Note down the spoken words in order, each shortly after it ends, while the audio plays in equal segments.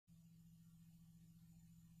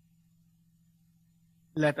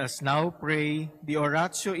Let us now pray the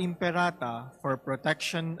Oratio Imperata for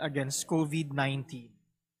protection against COVID-19.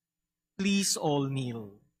 Please all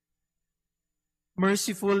kneel.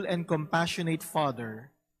 Merciful and compassionate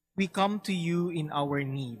Father, we come to you in our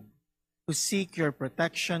need to seek your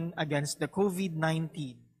protection against the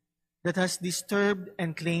COVID-19 that has disturbed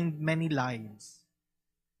and claimed many lives.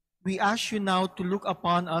 We ask you now to look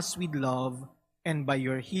upon us with love and by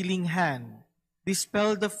your healing hand,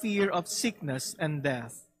 dispel the fear of sickness and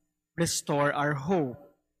death, restore our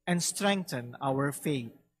hope, and strengthen our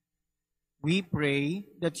faith. We pray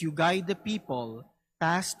that you guide the people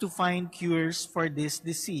tasked to find cures for this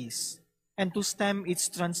disease and to stem its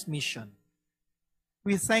transmission.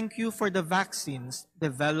 We thank you for the vaccines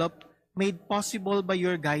developed, made possible by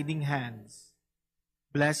your guiding hands.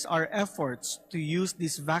 Bless our efforts to use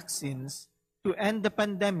these vaccines to end the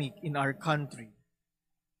pandemic in our country.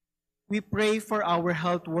 We pray for our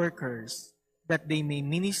health workers that they may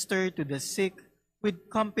minister to the sick with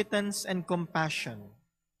competence and compassion.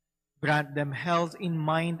 Grant them health in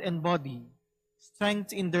mind and body,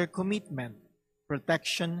 strength in their commitment,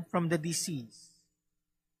 protection from the disease.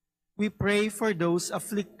 We pray for those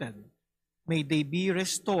afflicted. May they be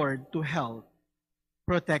restored to health.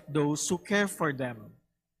 Protect those who care for them.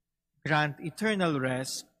 Grant eternal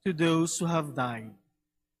rest to those who have died.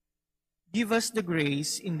 Give us the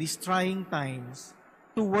grace in these trying times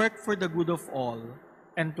to work for the good of all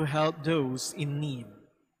and to help those in need.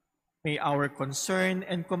 May our concern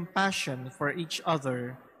and compassion for each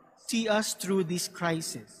other see us through this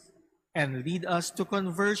crisis and lead us to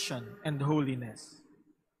conversion and holiness.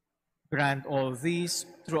 Grant all this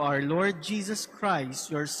through our Lord Jesus Christ,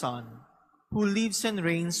 your Son, who lives and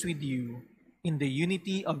reigns with you in the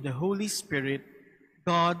unity of the Holy Spirit,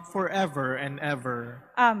 God forever and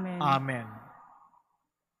ever. Amen. Amen.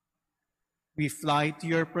 We fly to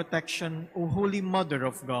your protection, O Holy Mother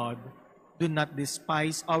of God. Do not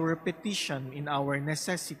despise our petition in our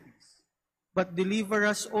necessities, but deliver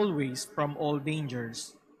us always from all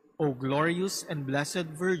dangers, O glorious and blessed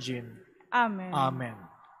Virgin. Amen. Amen.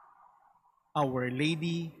 Our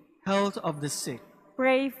Lady, health of the sick,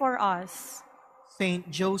 Pray for us. Saint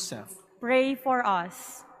Joseph, Pray for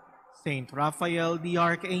us. Saint Raphael the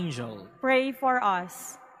Archangel, Pray for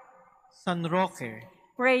us. San Roque,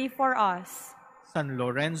 Pray for us. San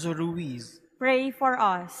Lorenzo Ruiz, Pray for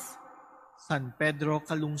us. San Pedro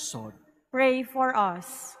Calungsod. Pray for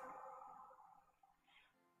us.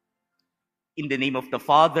 In the name of the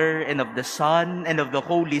Father, and of the Son, and of the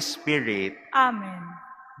Holy Spirit. Amen.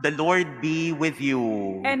 The Lord be with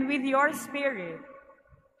you. And with your spirit.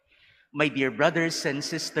 My dear brothers and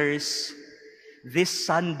sisters, this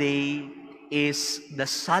Sunday is the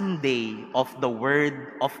Sunday of the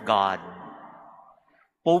Word of God.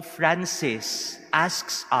 Pope Francis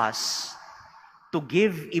asks us to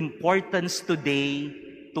give importance today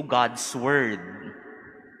to God's Word.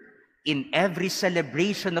 In every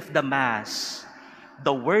celebration of the Mass,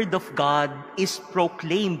 the Word of God is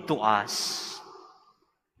proclaimed to us.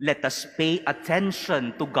 Let us pay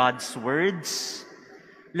attention to God's words.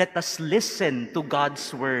 Let us listen to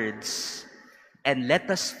God's words. And let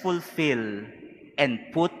us fulfill and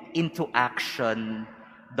put into action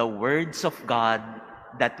the words of God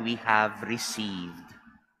that we have received.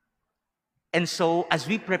 And so, as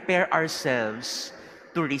we prepare ourselves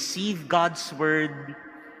to receive God's Word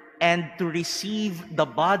and to receive the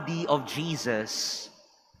body of Jesus,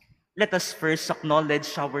 let us first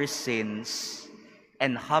acknowledge our sins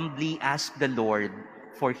and humbly ask the Lord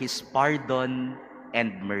for His pardon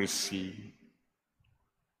and mercy.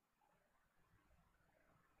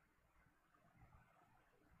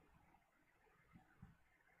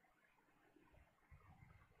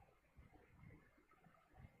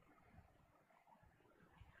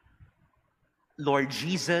 Lord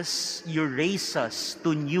Jesus, you raise us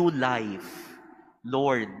to new life.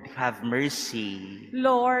 Lord, have mercy.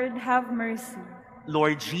 Lord, have mercy.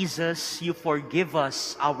 Lord Jesus, you forgive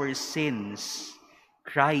us our sins.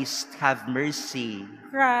 Christ, have mercy.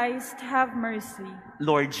 Christ, have mercy.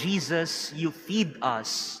 Lord Jesus, you feed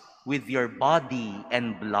us with your body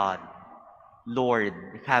and blood. Lord,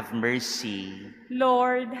 have mercy.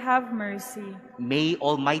 Lord, have mercy. May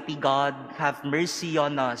Almighty God have mercy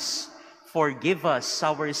on us, forgive us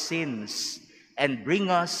our sins, and bring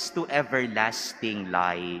us to everlasting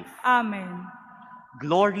life. Amen.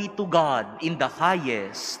 Glory to God in the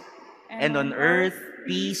highest, and on earth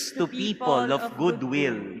peace to people of good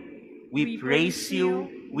will. We praise you,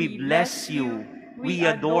 we bless you, we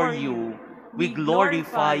adore you, we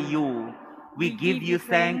glorify you, we give you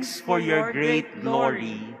thanks for your great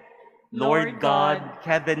glory. Lord God,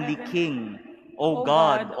 Heavenly King, O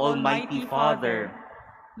God, Almighty Father,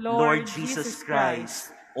 Lord Jesus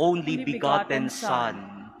Christ, only begotten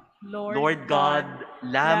Son, Lord God,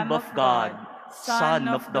 Lamb of God, Son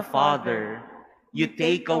of the Father, you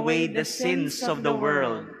take away the sins of the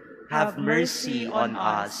world, have mercy on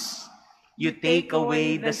us. You take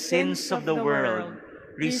away the sins of the world,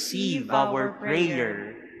 receive our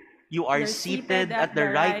prayer. You are seated at the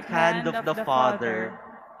right hand of the Father,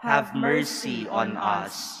 have mercy on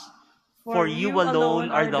us. For you alone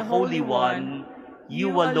are the Holy One,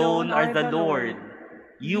 you alone are the Lord,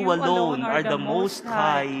 you alone are the Most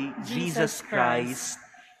High, Jesus Christ,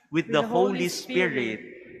 with the Holy Spirit,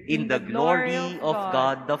 in the glory of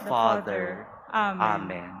God the Father.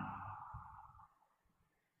 Amen.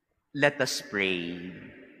 Let us pray.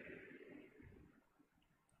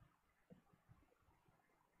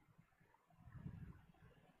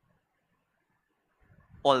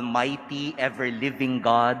 Almighty, ever-living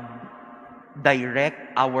God,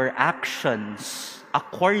 direct our actions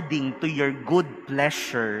according to your good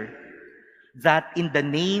pleasure, that in the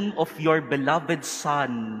name of your beloved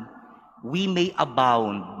Son, we may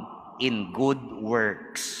abound in good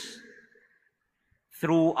works.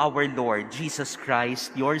 Through our Lord Jesus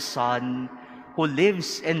Christ, your Son, who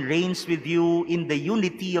lives and reigns with you in the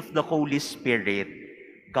unity of the Holy Spirit,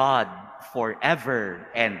 God, forever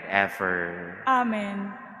and ever.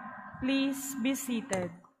 Amen. Please be seated.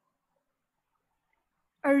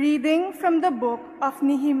 A reading from the book of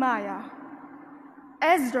Nehemiah.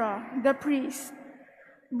 Ezra, the priest,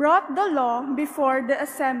 brought the law before the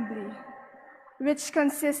assembly, which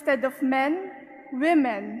consisted of men,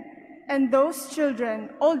 women, and those children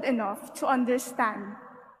old enough to understand.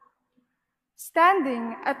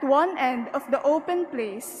 Standing at one end of the open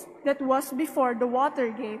place that was before the water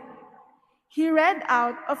gate, he read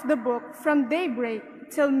out of the book from daybreak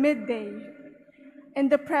till midday, in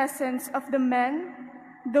the presence of the men,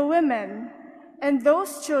 the women, and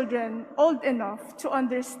those children old enough to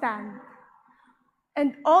understand.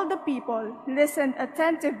 And all the people listened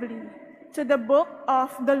attentively to the book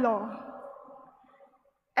of the law.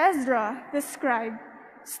 Ezra, the scribe,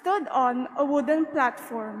 stood on a wooden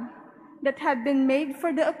platform that had been made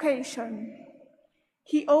for the occasion.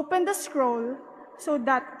 He opened the scroll so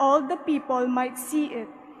that all the people might see it,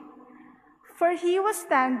 for he was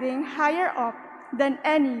standing higher up than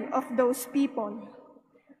any of those people.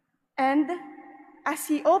 And as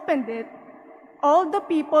he opened it, all the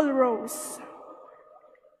people rose.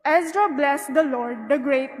 Ezra blessed the Lord, the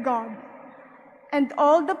great God, and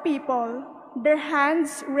all the people, their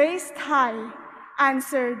hands raised high,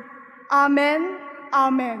 answered, Amen,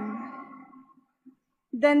 Amen.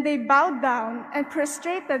 Then they bowed down and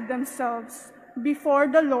prostrated themselves before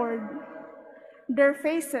the Lord, their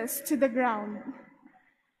faces to the ground.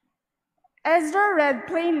 Ezra read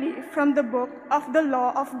plainly from the book of the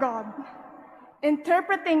law of God,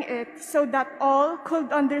 interpreting it so that all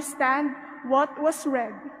could understand what was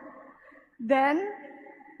read. Then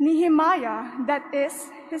Nehemiah, that is,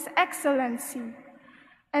 His Excellency,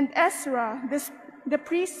 and Ezra, the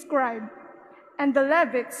priest scribe, and the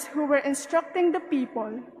Levites who were instructing the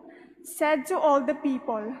people, said to all the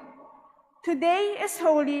people, Today is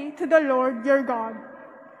holy to the Lord your God.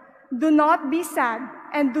 Do not be sad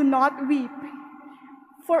and do not weep.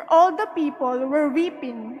 For all the people were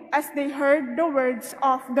weeping as they heard the words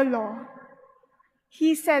of the law.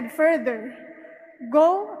 He said further,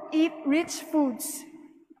 Go eat rich foods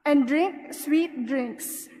and drink sweet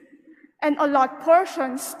drinks, and allot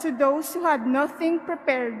portions to those who had nothing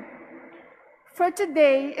prepared. For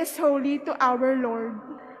today is holy to our Lord.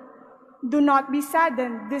 Do not be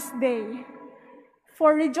saddened this day,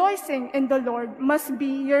 for rejoicing in the Lord must be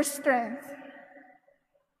your strength.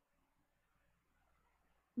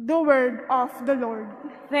 The word of the Lord.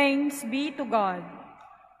 Thanks be to God.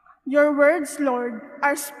 Your words, Lord,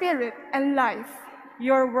 are spirit and life.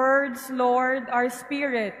 Your words, Lord, are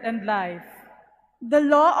spirit and life. The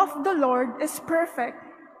law of the Lord is perfect,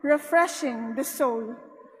 refreshing the soul.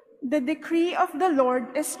 The decree of the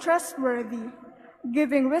Lord is trustworthy,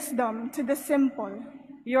 giving wisdom to the simple.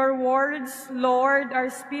 Your words, Lord, are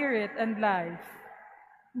spirit and life.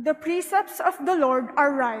 The precepts of the Lord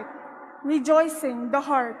are right, rejoicing the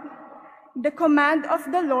heart. The command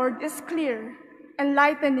of the Lord is clear,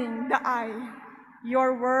 enlightening the eye.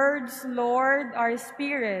 Your words, Lord, are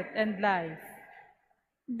spirit and life.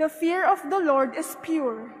 The fear of the Lord is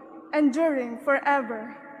pure, enduring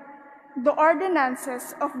forever. The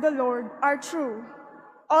ordinances of the Lord are true,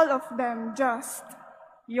 all of them just.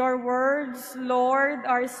 Your words, Lord,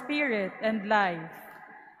 are spirit and life.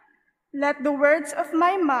 Let the words of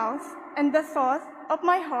my mouth and the thought of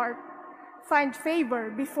my heart find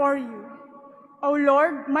favor before you, O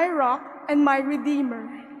Lord, my rock and my Redeemer.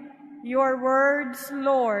 Your words,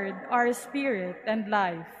 Lord, are spirit and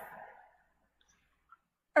life.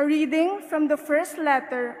 A reading from the first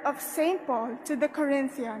letter of St. Paul to the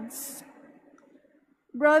Corinthians.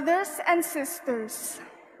 Brothers and sisters,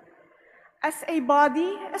 as a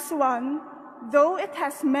body is one, though it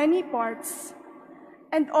has many parts,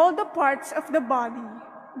 and all the parts of the body,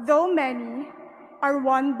 though many, are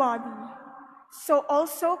one body, so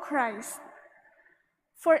also Christ.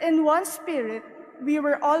 For in one Spirit we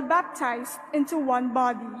were all baptized into one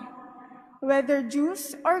body, whether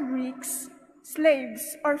Jews or Greeks, slaves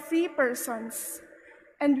or free persons,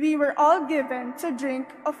 and we were all given to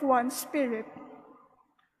drink of one Spirit.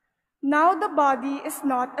 Now the body is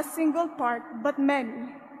not a single part, but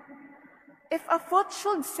many. If a foot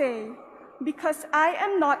should say, "Because I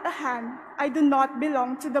am not a hand, I do not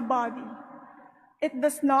belong to the body," it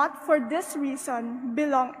does not for this reason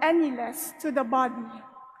belong any less to the body.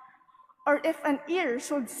 Or if an ear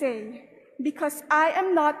should say, "Because I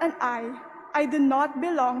am not an eye, I do not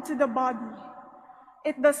belong to the body,"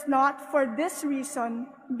 it does not for this reason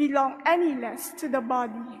belong any less to the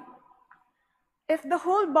body. If the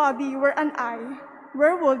whole body were an eye,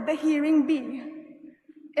 where would the hearing be?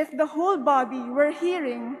 If the whole body were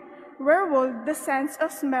hearing, where would the sense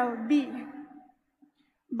of smell be?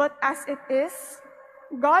 But as it is,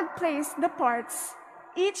 God placed the parts,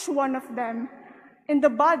 each one of them, in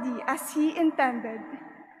the body as He intended.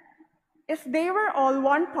 If they were all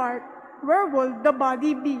one part, where would the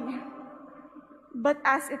body be? But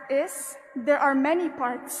as it is, there are many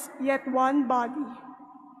parts, yet one body.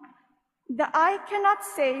 The eye cannot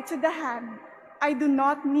say to the hand, "I do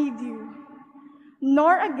not need you,"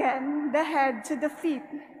 nor again the head to the feet,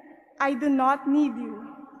 "I do not need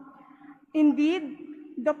you." Indeed,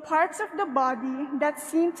 the parts of the body that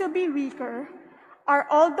seem to be weaker are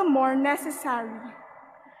all the more necessary.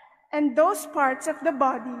 And those parts of the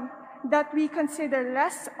body that we consider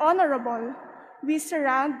less honorable, we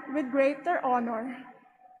surround with greater honor.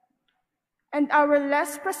 And our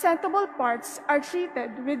less presentable parts are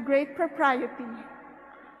treated with great propriety,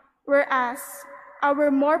 whereas our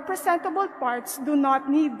more presentable parts do not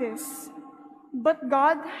need this. But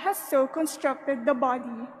God has so constructed the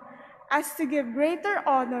body as to give greater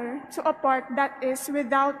honor to a part that is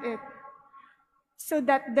without it, so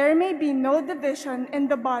that there may be no division in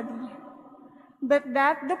the body, but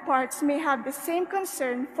that the parts may have the same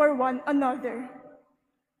concern for one another.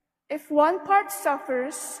 If one part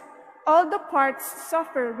suffers, all the parts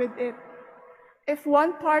suffer with it. If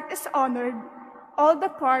one part is honored, all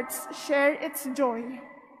the parts share its joy.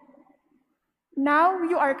 Now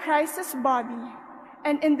you are Christ's body,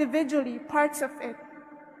 and individually parts of it.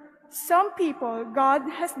 Some people God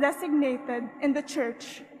has designated in the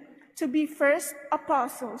church to be first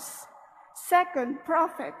apostles, second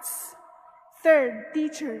prophets, third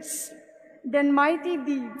teachers, then mighty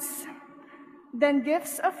deeds, then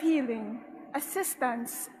gifts of healing,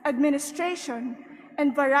 assistance, administration,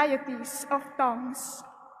 and varieties of tongues.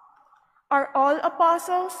 Are all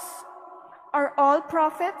apostles? Are all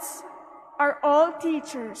prophets? Are all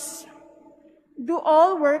teachers? Do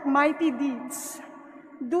all work mighty deeds?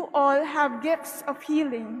 Do all have gifts of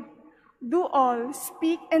healing? Do all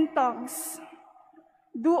speak in tongues?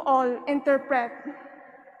 Do all interpret?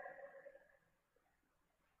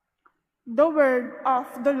 The word of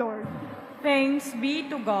the Lord. Thanks be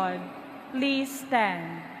to God. Please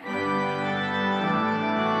stand.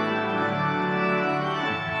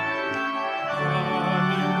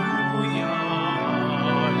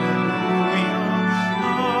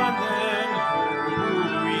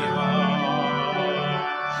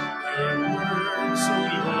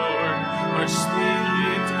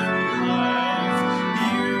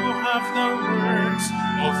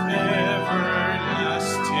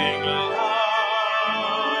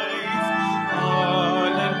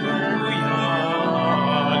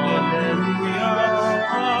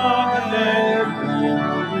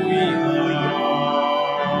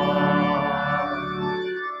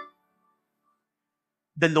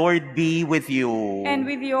 The Lord be with you. And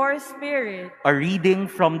with your spirit. A reading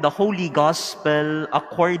from the Holy Gospel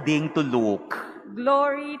according to Luke.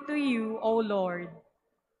 Glory to you, O Lord.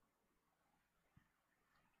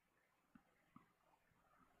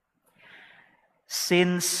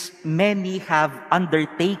 Since many have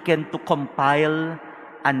undertaken to compile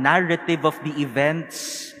a narrative of the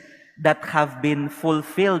events that have been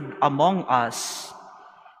fulfilled among us,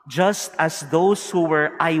 just as those who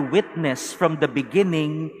were eyewitness from the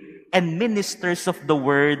beginning and ministers of the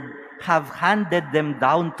word have handed them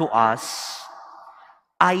down to us,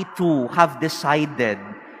 I too have decided,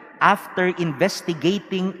 after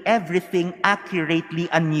investigating everything accurately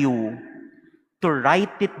anew, to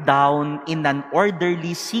write it down in an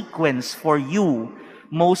orderly sequence for you,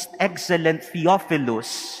 most excellent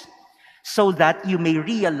Theophilus, so that you may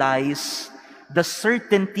realize the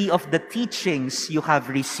certainty of the teachings you have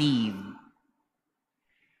received.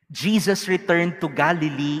 Jesus returned to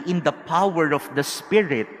Galilee in the power of the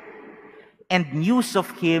Spirit, and news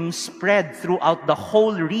of him spread throughout the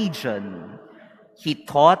whole region. He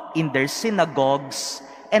taught in their synagogues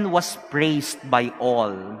and was praised by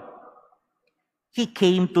all. He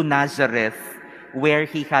came to Nazareth, where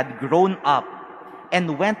he had grown up,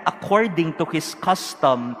 and went according to his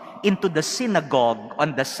custom into the synagogue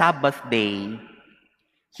on the Sabbath day.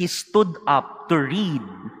 He stood up to read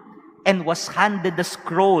and was handed the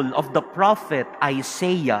scroll of the prophet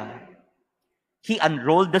Isaiah. He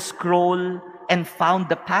unrolled the scroll and found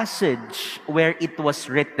the passage where it was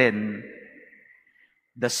written,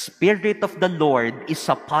 "The Spirit of the Lord is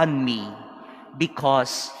upon me,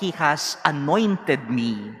 because he has anointed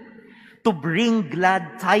me to bring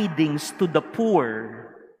glad tidings to the poor.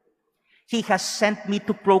 He has sent me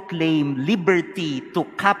to proclaim liberty to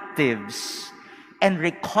captives and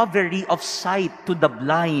recovery of sight to the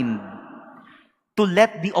blind, to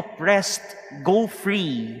let the oppressed go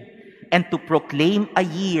free, and to proclaim a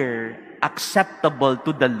year acceptable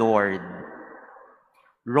to the Lord."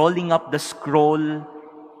 Rolling up the scroll,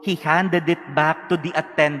 he handed it back to the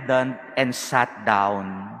attendant and sat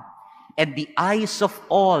down. And the eyes of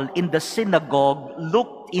all in the synagogue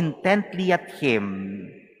looked intently at him.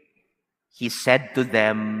 He said to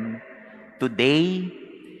them, "Today,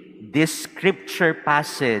 this scripture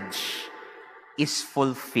passage is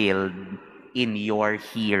fulfilled in your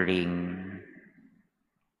hearing."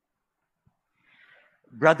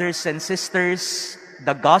 Brothers and sisters,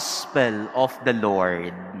 the Gospel of the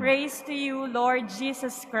Lord. Praise to you, Lord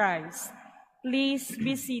Jesus Christ. Please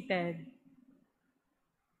be seated.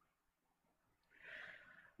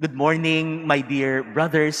 Good morning, my dear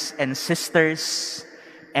brothers and sisters.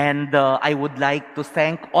 And I would like to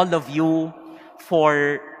thank all of you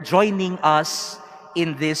for joining us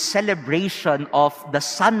in this celebration of the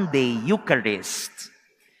Sunday Eucharist.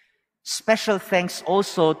 Special thanks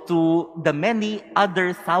also to the many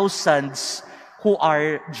other thousands who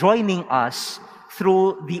are joining us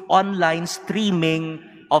through the online streaming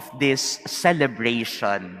of this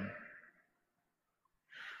celebration.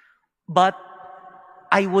 But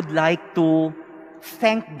I would like to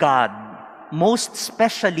thank God most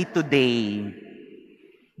especially today,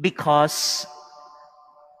 because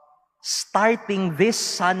starting this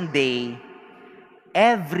Sunday,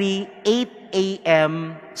 every 8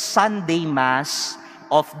 a.m. Sunday Mass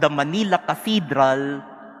of the Manila Cathedral,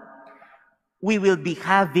 we will be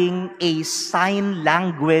having a sign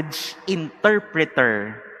language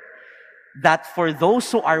interpreter that for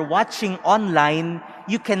those who are watching online,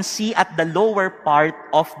 you can see at the lower part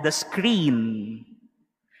of the screen,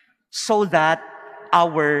 so that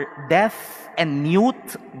our deaf and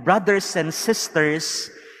mute brothers and sisters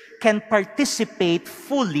can participate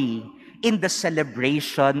fully in the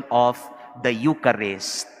celebration of the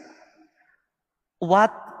Eucharist.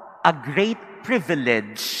 What a great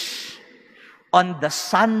privilege on the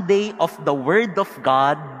Sunday of the Word of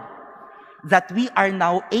God that we are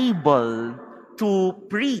now able to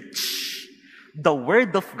preach the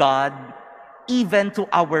Word of God even to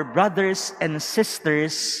our brothers and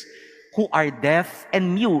sisters who are deaf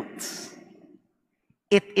and mute.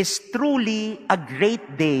 It is truly a great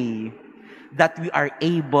day that we are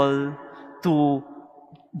able to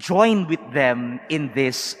join with them in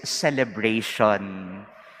this celebration.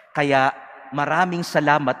 Kaya maraming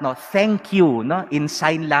salamat, no? Thank you, no? In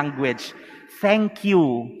sign language. Thank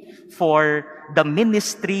you for the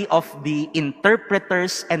ministry of the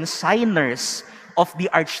interpreters and signers of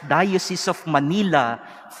the Archdiocese of Manila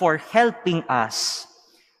for helping us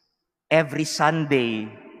every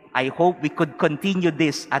Sunday. I hope we could continue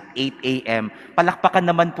this at 8 a.m. Palakpakan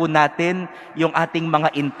naman po natin yung ating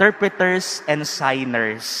mga interpreters and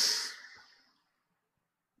signers.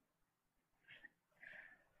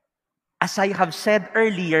 As I have said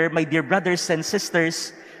earlier, my dear brothers and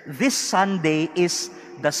sisters, this Sunday is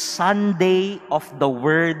the Sunday of the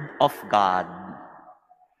Word of God.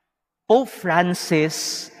 Pope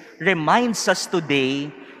Francis reminds us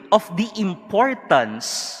today of the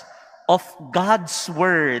importance of God's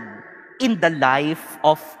Word in the life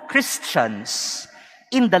of Christians,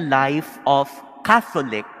 in the life of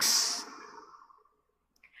Catholics.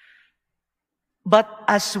 But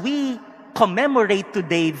as we commemorate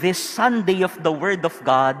today this Sunday of the Word of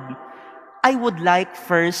God, I would like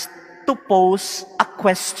first to pose a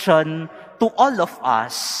question to all of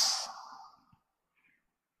us.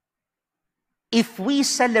 If we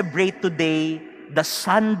celebrate today the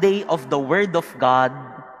Sunday of the Word of God,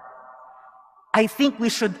 I think we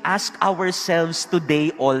should ask ourselves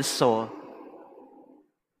today also,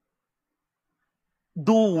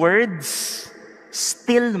 do words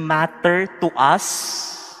still matter to us?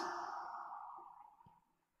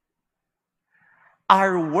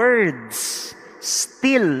 Are words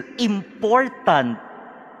still important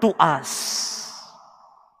to us?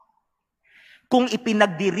 Kung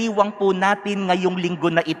ipinagdiriwang po natin ngayong linggo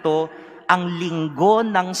na ito, ang linggo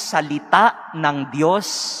ng salita ng Diyos,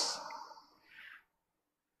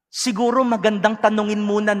 siguro magandang tanungin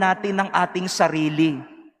muna natin ang ating sarili.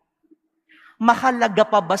 Mahalaga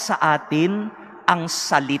pa ba sa atin ang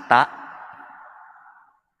salita?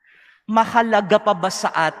 Mahalaga pa ba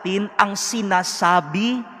sa atin ang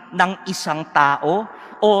sinasabi ng isang tao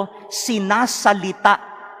o sinasalita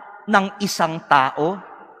ng isang tao?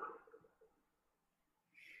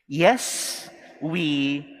 Yes,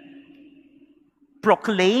 we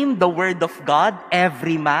proclaim the Word of God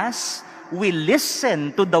every Mass. We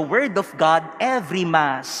listen to the Word of God every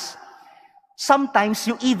Mass. Sometimes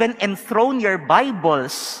you even enthrone your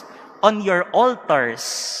Bibles on your altars.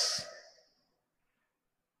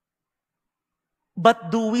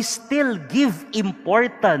 But do we still give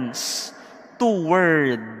importance to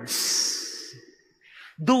words?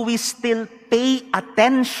 Do we still pay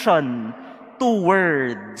attention to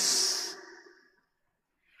words?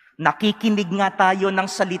 Nakikinig nga tayo ng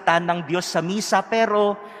salita ng Diyos sa misa,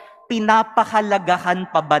 pero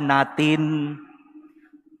pinapahalagahan pa ba natin?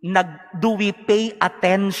 Do we pay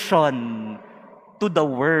attention to the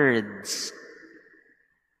words?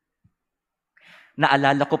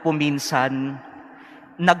 Naalala ko po minsan,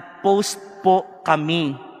 nag-post po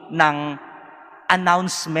kami ng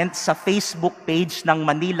announcement sa Facebook page ng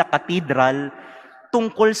Manila Cathedral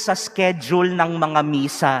tungkol sa schedule ng mga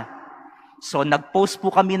misa. So nag-post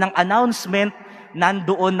po kami ng announcement,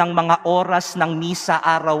 nandoon ng mga oras ng misa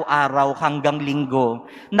araw-araw hanggang linggo.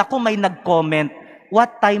 Naku, may nag-comment,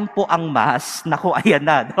 what time po ang Mass? Naku, ayan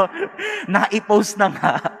na, no? Na-i-post na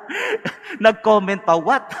nga. Nag-comment pa,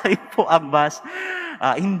 what time po ang Mass?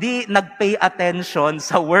 Hindi nag-pay attention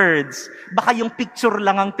sa words. Baka yung picture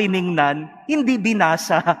lang ang tiningnan, hindi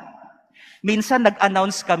binasa. Minsan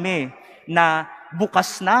nag-announce kami na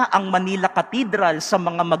bukas na ang Manila Cathedral sa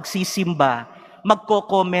mga magsisimba.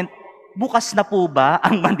 Magko-comment, bukas na po ba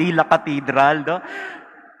ang Manila Cathedral? No?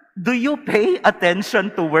 Do you pay attention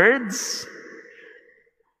to words?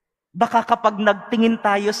 Baka kapag nagtingin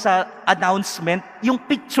tayo sa announcement, yung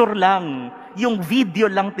picture lang, yung video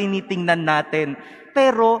lang tinitingnan natin.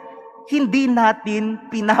 Pero hindi natin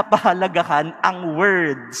pinapahalagahan ang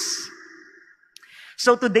words.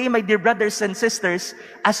 So today, my dear brothers and sisters,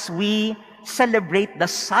 as we celebrate the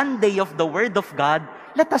Sunday of the Word of God,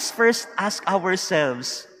 let us first ask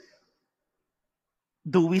ourselves,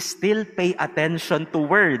 do we still pay attention to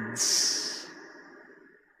words?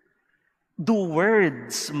 Do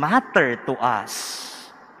words matter to us?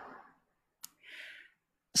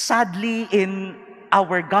 Sadly, in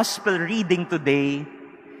our gospel reading today,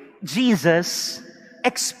 Jesus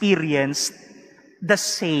experienced the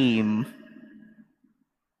same.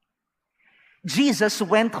 Jesus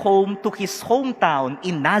went home to his hometown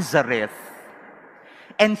in Nazareth,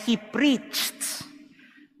 and he preached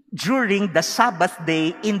during the Sabbath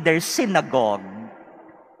day in their synagogue.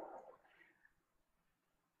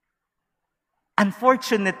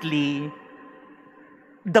 Unfortunately,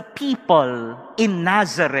 the people in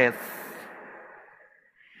Nazareth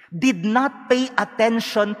did not pay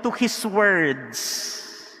attention to his words.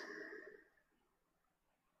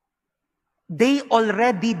 They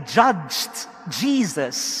already judged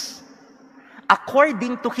Jesus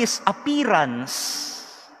according to his appearance,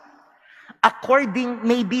 according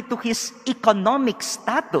maybe to his economic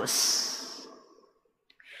status.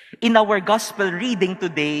 In our gospel reading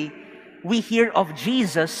today, we hear of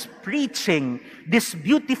Jesus preaching this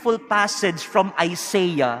beautiful passage from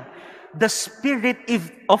Isaiah. The Spirit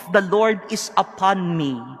of the Lord is upon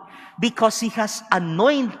me, because He has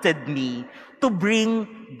anointed me to bring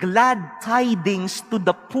glad tidings to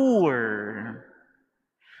the poor.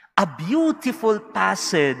 A beautiful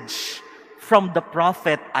passage from the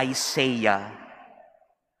prophet Isaiah.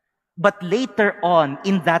 But later on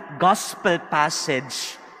in that gospel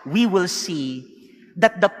passage, we will see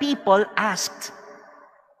that the people asked,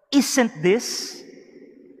 "Isn't this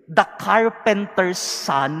the carpenter's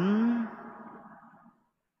son?"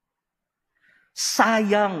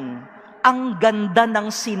 Sayang, ang ganda ng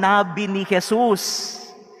sinabi ni Jesus.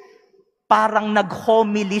 Parang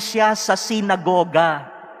nag-homily siya sa sinagoga.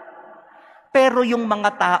 Pero yung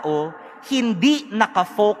mga tao, hindi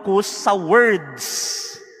nakafocus sa words,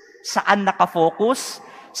 Saan nakafocus?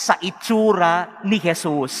 Sa itsura ni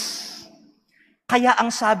Jesus. Kaya ang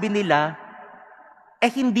sabi nila,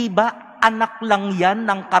 hindi ba anak lang yan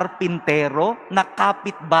ng karpintero na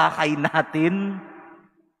kapitbahay natin?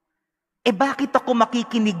 Bakit ako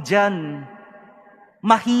makikinig dyan?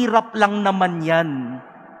 Mahirap lang naman yan.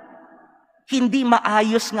 Hindi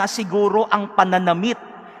maayos nga siguro ang pananamit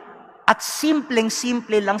at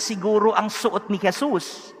simpleng-simple lang siguro ang suot ni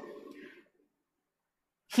Jesus.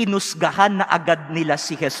 Hinusgahan na agad nila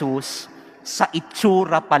si Jesus sa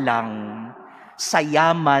itsura pa lang, sa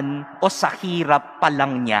yaman o sa hirap pa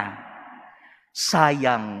lang niya.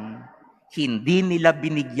 Sayang, hindi nila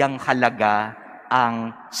binigyang halaga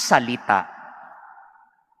ang salita.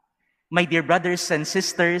 My dear brothers and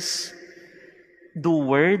sisters, do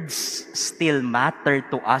words still matter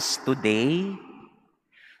to us today?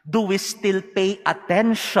 Do we still pay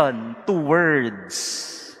attention to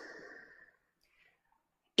words?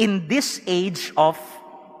 In this age of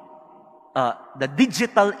the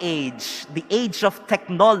digital age, the age of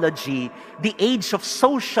technology, the age of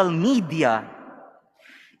social media,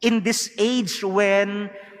 in this age when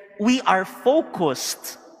we are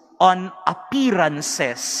focused on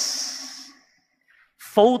appearances,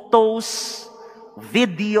 photos,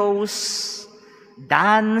 videos,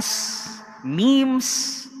 dance,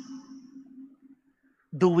 memes,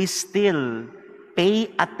 do we still pay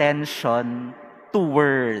attention to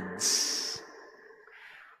words?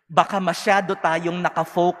 Baka masyado tayong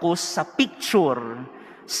nakafocus sa picture,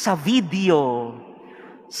 sa video,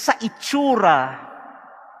 sa itsura,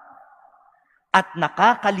 at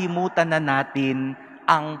nakakalimutan na natin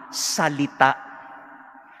ang salita,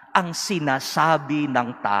 ang sinasabi ng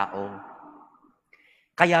tao.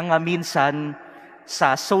 Kaya nga minsan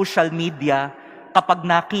sa social media, kapag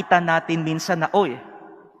nakita natin minsan na,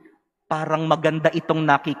 parang maganda itong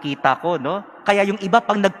nakikita ko, no? Kaya yung iba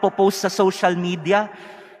pang nagpo-post sa social media,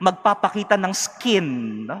 magpapakita ng skin,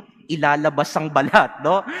 no? Ilalabas ang balat,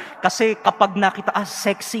 no? Kasi kapag nakita,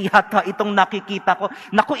 sexy yata itong nakikita ko,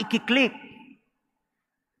 naku, ikiklik.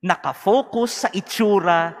 Nakafocus sa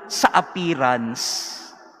itsura, sa appearance,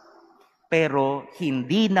 pero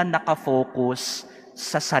hindi na nakafocus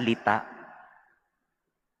sa salita.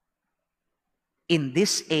 In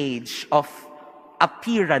this age of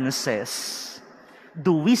appearances,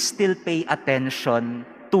 do we still pay attention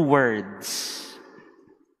to words?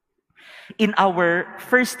 In our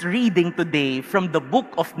first reading today from the book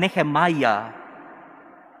of Nehemiah,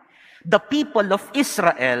 the people of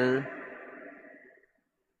Israel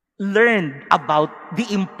learned about the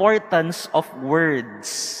importance of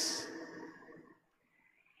words.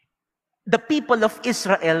 The people of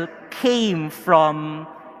Israel came from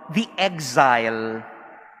the exile.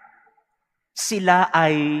 Sila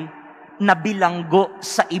ay nabilanggo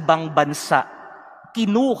sa ibang bansa,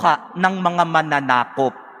 kinuha ng mga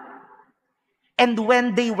mananakop. And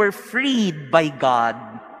when they were freed by God,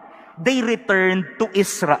 they returned to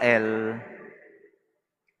Israel.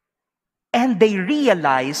 And they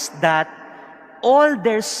realized that all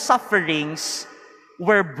their sufferings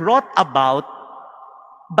were brought about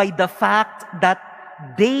by the fact that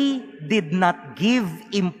they did not give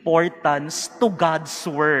importance to God's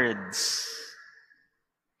words.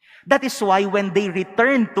 That is why when they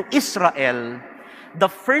returned to Israel, the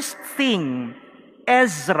first thing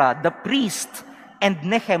Ezra, the priest, and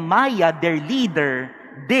Nehemiah, their leader,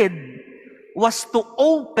 did was to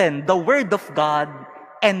open the Word of God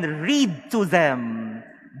and read to them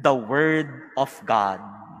the Word of God.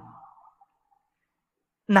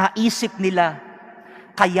 Naisip nila,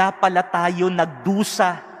 kaya pala tayo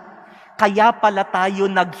nagdusa, kaya pala tayo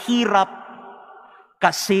naghirap,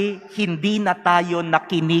 kasi hindi na tayo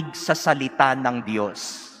nakinig sa salita ng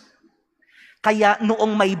Diyos. Kaya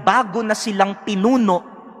noong may bago na silang pinuno,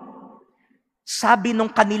 sabi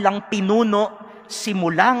nung kanilang pinuno,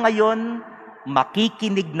 simula ngayon,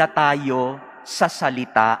 makikinig na tayo sa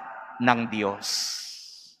salita ng Diyos.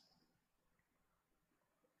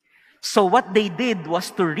 So what they did was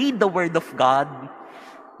to read the Word of God.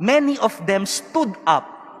 Many of them stood up.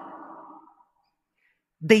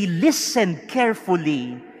 They listened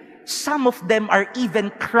carefully. Some of them are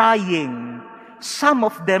even crying. Some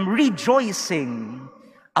of them rejoicing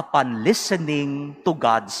upon listening to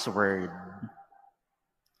God's Word.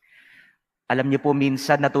 Alam niyo po,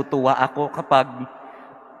 minsan natutuwa ako kapag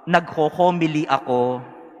nagho-homily ako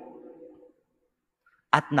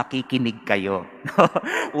at nakikinig kayo.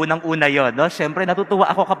 Unang-una yon, no? Siyempre,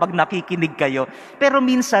 natutuwa ako kapag nakikinig kayo. Pero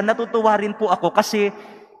minsan, natutuwa rin po ako kasi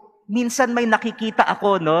minsan may nakikita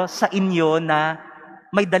ako, no, sa inyo na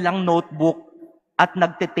may dalang notebook at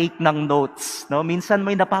nagte-take ng notes, no? Minsan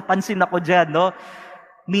may napapansin ako diyan, no?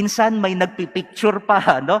 Minsan may nagpipicture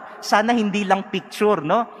pa, no? Sana hindi lang picture,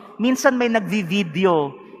 no? Minsan may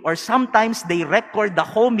nagvi-video or sometimes they record the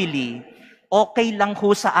homily. Okay lang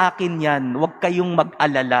ho sa akin yan, huwag kayong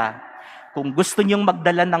mag-alala. Kung gusto nyong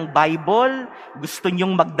magdala ng Bible, gusto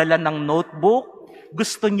nyong magdala ng notebook,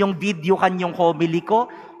 gusto nyong videohan yung homily ko,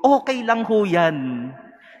 okay lang ho yan.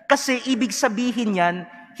 Kasi ibig sabihin yan,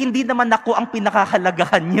 hindi naman ako ang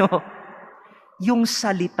pinakahalagahan nyo. Yung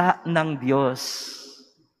salita ng Diyos.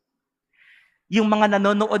 Yung mga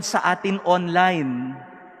nanonood sa atin online,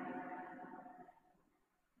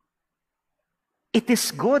 it is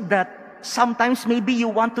good that sometimes maybe you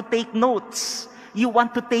want to take notes. You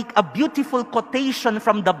want to take a beautiful quotation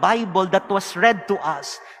from the Bible that was read to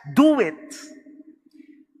us. Do it.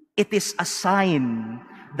 It is a sign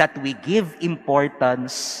that we give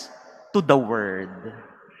importance to the Word.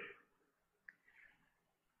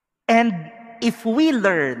 And if we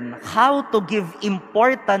learn how to give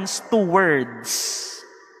importance to words,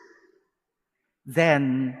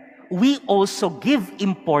 then we also give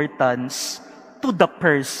importance to the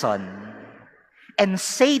person and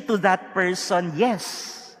say to that person,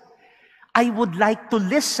 yes, I would like to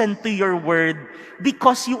listen to your word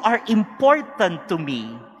because you are important to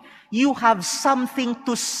me. You have something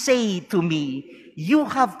to say to me. You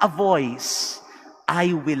have a voice.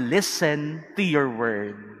 I will listen to your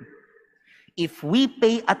word. If we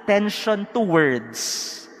pay attention to words,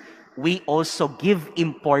 we also give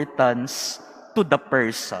importance to the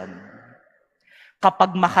person.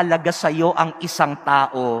 Kapag mahalaga sa iyo ang isang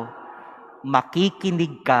tao,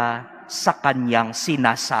 makikinig ka sa kanyang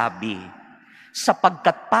sinasabi.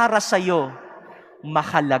 Sapagkat para sa iyo,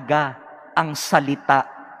 mahalaga ang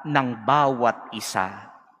salita ng bawat isa.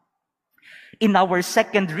 In our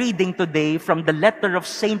second reading today from the letter of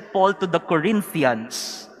St. Paul to the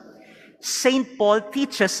Corinthians, St. Paul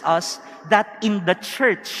teaches us that in the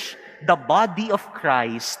church, the body of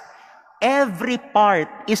Christ, every part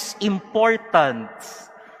is important,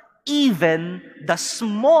 even the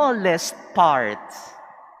smallest part.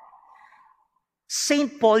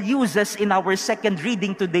 St. Paul uses in our second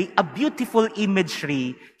reading today a beautiful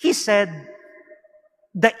imagery. He said,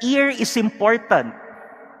 the ear is important.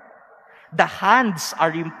 The hands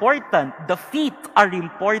are important. The feet are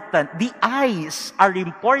important. The eyes are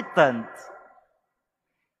important.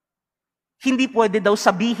 Hindi pwede daw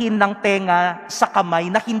sabihin ng tenga sa kamay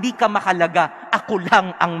na hindi ka mahalaga, ako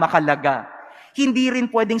lang ang mahalaga. Hindi rin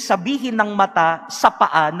pwedeng sabihin ng mata sa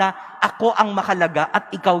paa na ako ang mahalaga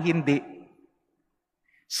at ikaw hindi.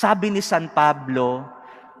 Sabi ni San Pablo,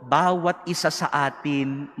 bawat isa sa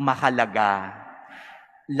atin mahalaga.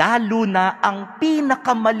 Lalo na ang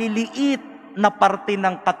pinakamaliliit na parte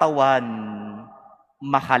ng katawan,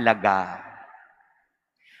 mahalaga.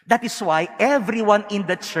 That is why everyone in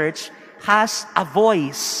the church has a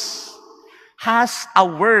voice, has a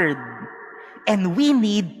word, and we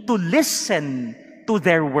need to listen to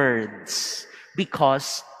their words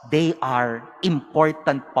because they are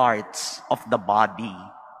important parts of the body.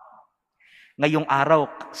 Ngayong araw,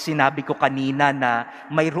 sinabi ko kanina na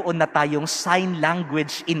mayroon na tayong sign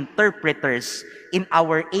language interpreters in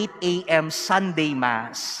our 8 a.m. Sunday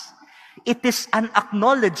Mass. It is an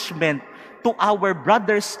acknowledgement to our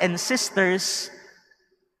brothers and sisters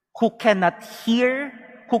who cannot hear,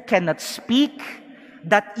 who cannot speak,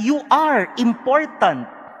 that you are important.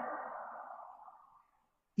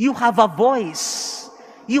 You have a voice.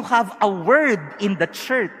 You have a word in the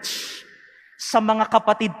church. Sa mga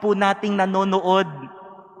kapatid po nating nanonood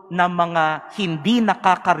na mga hindi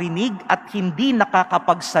nakakarinig at hindi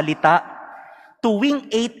nakakapagsalita, tuwing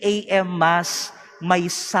 8 a.m. Mass, may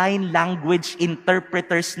sign language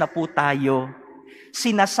interpreters na po tayo.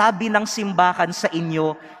 Sinasabi ng simbahan sa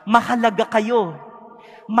inyo, mahalaga kayo,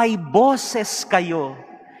 may boses kayo,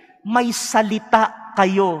 may salita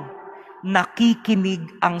kayo, nakikinig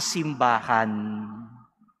ang simbahan.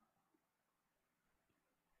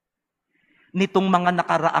 Nitong mga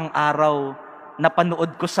nakaraang araw,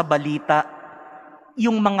 napanood ko sa balita,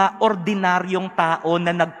 yung mga ordinaryong tao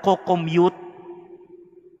na nagko-commute,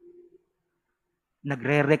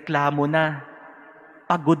 nagrereklamo na,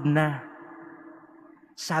 pagod na.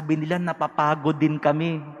 Sabi nila, napapagod din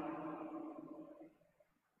kami.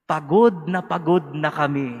 Pagod na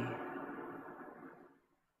kami.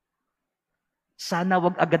 Sana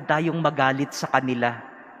wag agad tayong magalit sa kanila.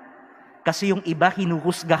 Kasi yung iba,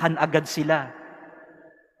 hinuhusgahan agad sila.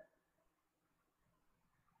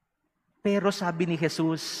 Pero sabi ni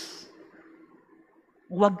Jesus,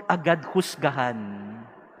 wag agad husgahan.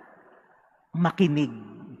 Makinig.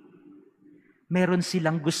 Meron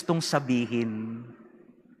silang gustong sabihin.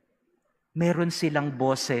 Meron silang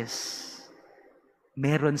boses.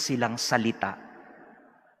 Meron silang salita.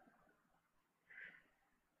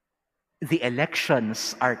 The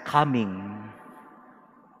elections are coming.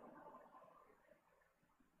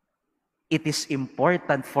 It is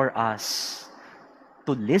important for us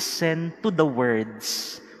to listen to the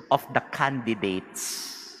words of the candidates.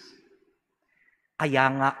 Kaya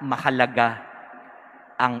nga mahalaga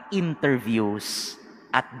ang interviews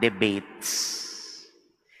at debates.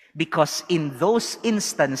 Because in those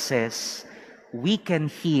instances, we can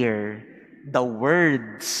hear the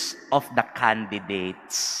words of the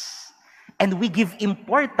candidates. And we give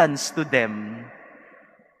importance to them.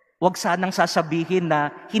 Huwag sanang sasabihin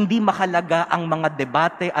na hindi mahalaga ang mga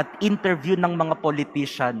debate at interview ng mga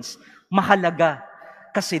politicians. Mahalaga.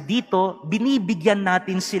 Kasi dito, binibigyan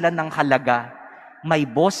natin sila ng halaga. May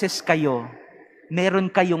boses kayo. Meron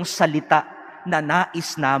kayong salita na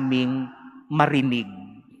nais naming marinig.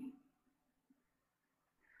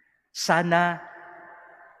 Sana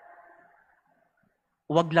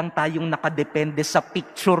wag lang tayong nakadepende sa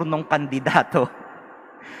picture ng kandidato.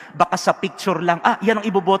 Baka sa picture lang, yan ang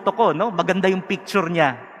iboboto ko, no? Maganda yung picture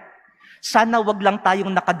niya. Sana wag lang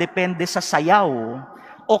tayong nakadepende sa sayaw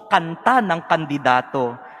o kanta ng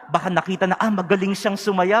kandidato. Baka nakita na, magaling siyang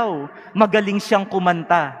sumayaw, magaling siyang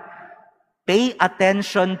kumanta. Pay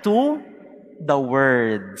attention to the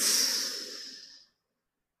words.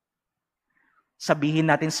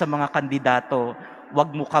 Sabihin natin sa mga kandidato,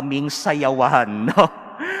 wag mo kaming sayawan, no?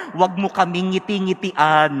 Wag mo kaming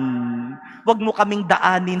ngiti-ngitian. Wag mo kaming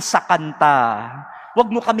daanin sa kanta.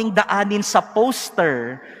 Wag mo kaming daanin sa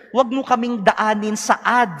poster. Wag mo kaming daanin sa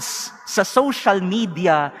ads, sa social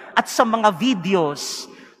media, at sa mga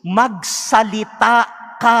videos. Magsalita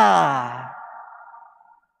ka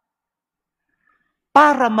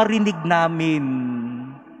para marinig namin.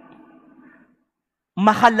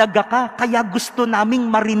 Mahalaga ka, kaya gusto naming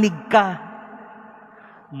marinig ka.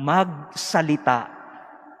 Magsalita.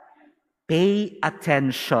 Pay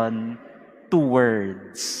attention to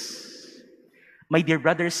words. My dear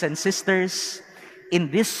brothers and sisters, in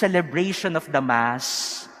this celebration of the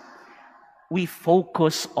Mass, we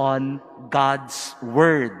focus on God's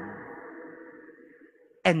Word.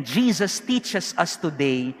 And Jesus teaches us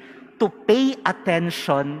today to pay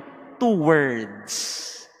attention to words.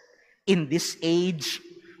 In this age,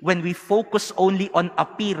 when we focus only on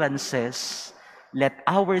appearances, let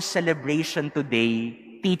our celebration today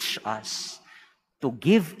teach us to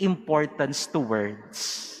give importance to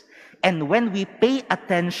words. And when we pay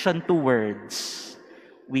attention to words,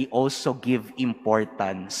 we also give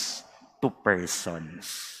importance to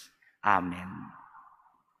persons. Amen.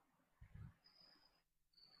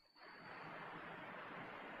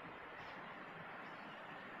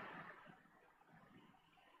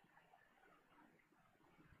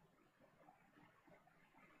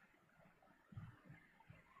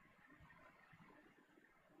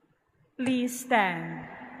 Please stand.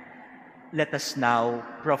 Let us now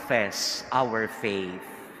profess our faith.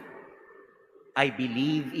 I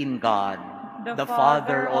believe in God, the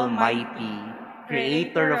Father Almighty,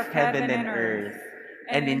 creator of heaven and earth,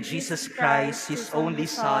 and in Jesus Christ, his only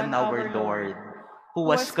Son, our Lord, who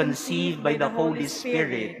was conceived by the Holy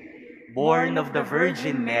Spirit, born of the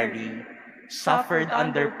Virgin Mary, suffered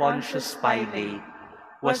under Pontius Pilate,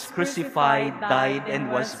 was crucified, died,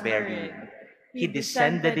 and was buried. He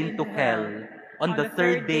descended into hell. On the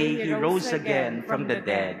third day, he rose again from the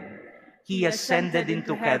dead. He ascended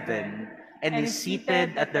into heaven and is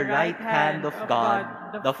seated at the right hand of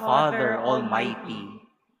God, the Father Almighty.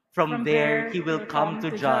 From there, he will come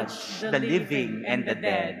to judge the living and the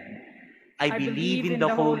dead. I believe in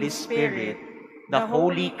the Holy Spirit, the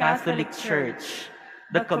Holy Catholic Church,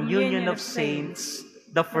 the communion of saints,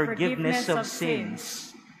 the forgiveness of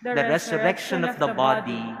sins, the resurrection of the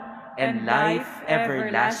body, and life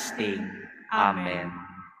everlasting. Amen.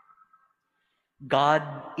 God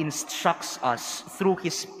instructs us through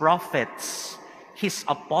his prophets, his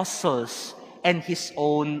apostles, and his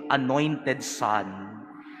own anointed Son.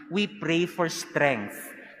 We pray for strength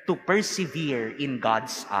to persevere in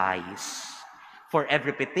God's eyes. For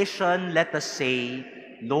every petition, let us say,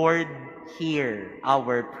 Lord, hear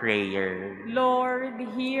our prayer. Lord,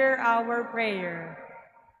 hear our prayer.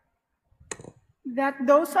 That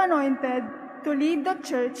those anointed to lead the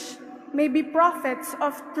Church may be prophets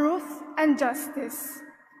of truth and justice.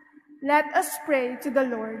 Let us pray to the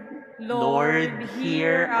Lord. Lord,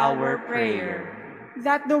 hear our prayer.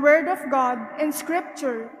 That the Word of God in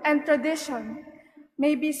Scripture and tradition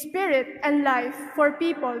may be spirit and life for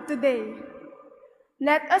people today.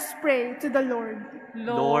 Let us pray to the Lord.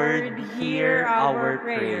 Lord, hear our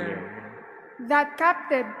prayer. That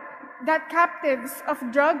captive that captives of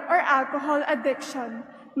drug or alcohol addiction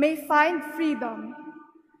may find freedom.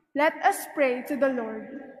 Let us pray to the Lord.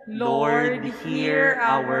 Lord, hear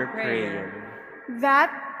our prayer.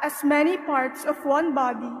 That, as many parts of one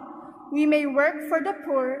body, we may work for the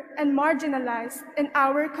poor and marginalized in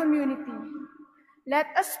our community. Let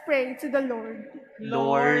us pray to the Lord.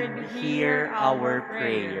 Lord, hear our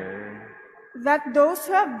prayer. That those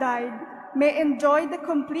who have died may enjoy the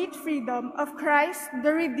complete freedom of Christ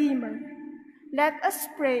the Redeemer. Let us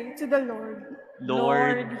pray to the Lord.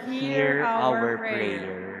 Lord, hear our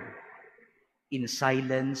prayer. In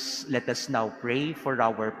silence, let us now pray for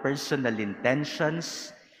our personal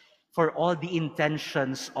intentions, for all the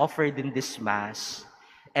intentions offered in this Mass,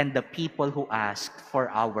 and the people who asked for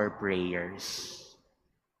our prayers.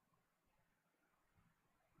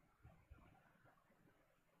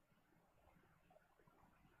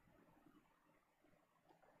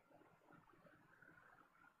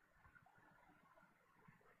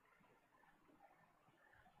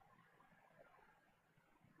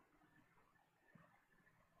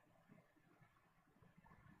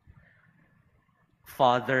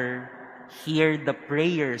 Father, hear the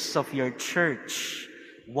prayers of your church,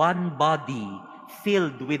 one body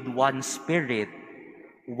filled with one spirit,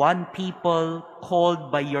 one people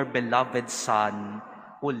called by your beloved Son,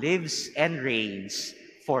 who lives and reigns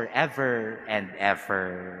forever and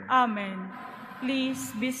ever. Amen. Please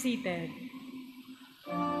be seated.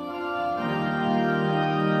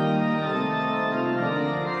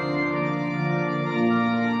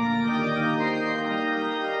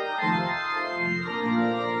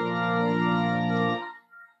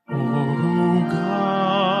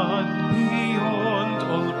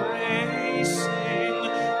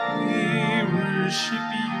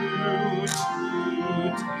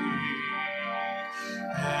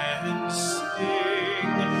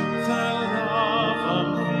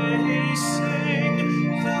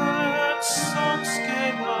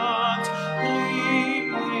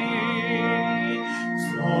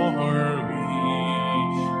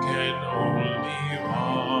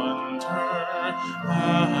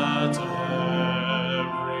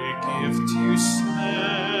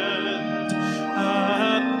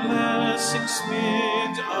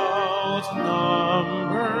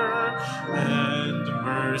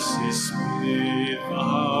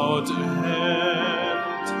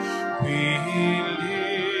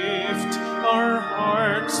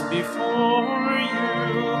 Before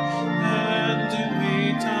you and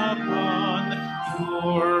wait upon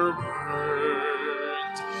your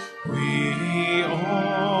word. We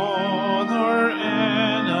honor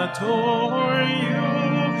and adore you,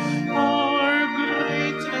 our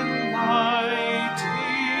great and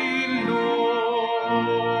mighty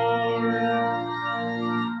Lord.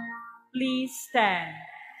 Please stand.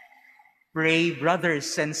 Pray,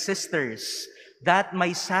 brothers and sisters, that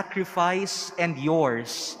my sacrifice and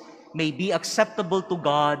yours may be acceptable to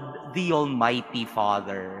God, the Almighty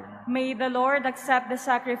Father. May the Lord accept the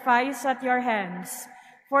sacrifice at your hands,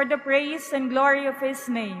 for the praise and glory of his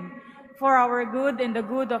name, for our good and the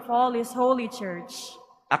good of all his holy church.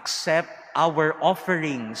 Accept our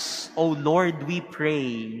offerings, O Lord, we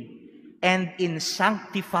pray, and in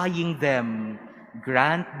sanctifying them,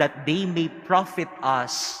 grant that they may profit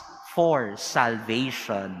us for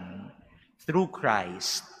salvation. Through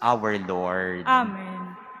Christ our Lord.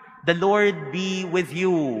 Amen. The Lord be with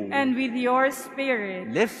you. And with your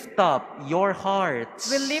spirit. Lift up your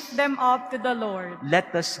hearts. We lift them up to the Lord.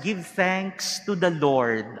 Let us give thanks to the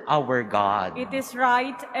Lord our God. It is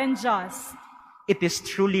right and just. It is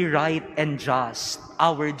truly right and just,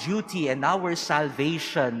 our duty and our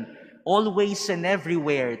salvation, always and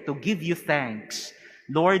everywhere to give you thanks,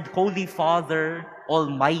 Lord, Holy Father,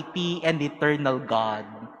 Almighty and eternal God.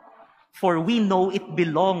 For we know it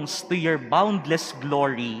belongs to your boundless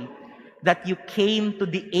glory that you came to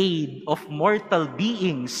the aid of mortal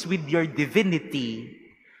beings with your divinity,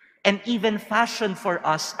 and even fashioned for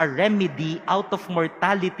us a remedy out of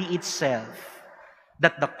mortality itself,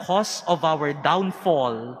 that the cause of our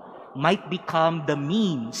downfall might become the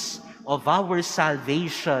means of our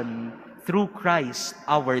salvation through Christ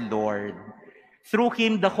our Lord. Through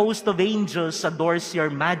him, the host of angels adores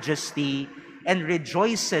your majesty and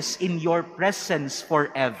rejoices in your presence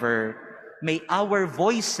forever. May our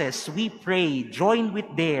voices, we pray, join with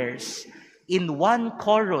theirs in one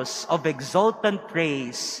chorus of exultant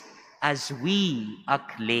praise as we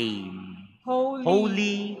acclaim. Holy,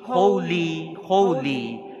 Holy, holy,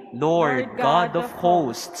 holy, Lord God of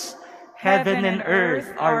hosts, heaven and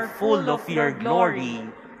earth are full of your glory.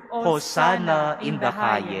 Hosanna in the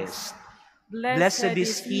highest. Blessed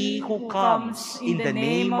is he who comes in the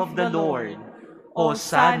name of the Lord.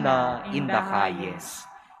 Hosanna in the highest.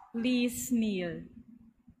 Please kneel.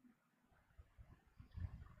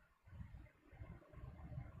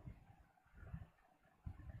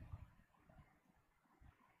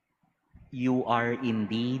 You are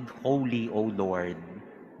indeed holy, O Lord,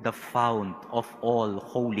 the fount of all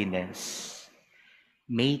holiness.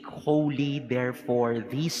 Make holy, therefore,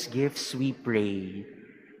 these gifts, we pray,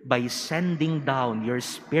 by sending down your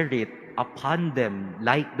Spirit upon them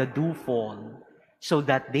like the dewfall, so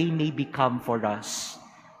that they may become for us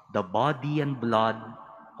the body and blood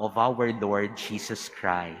of our Lord Jesus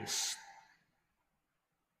Christ.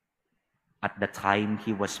 At the time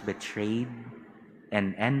he was betrayed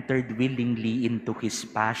and entered willingly into his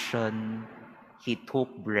passion, he took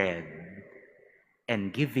bread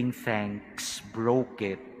and giving thanks, broke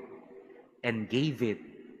it and gave it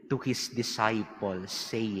to his disciples,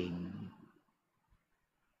 saying,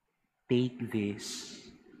 "Take this,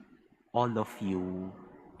 all of you,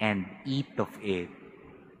 and eat of it,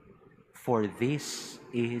 for this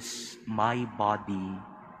is my body,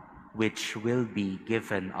 which will be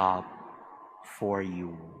given up for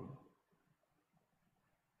you."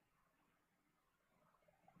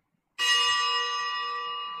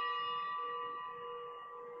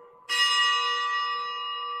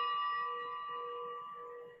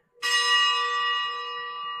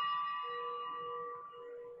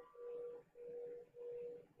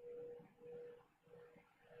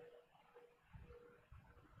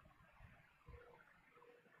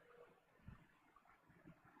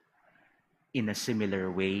 In a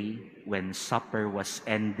similar way, when supper was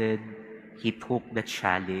ended, he took the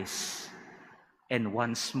chalice, and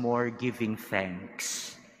once more giving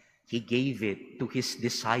thanks, he gave it to his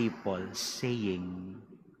disciples, saying,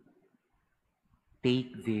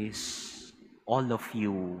 "Take this, all of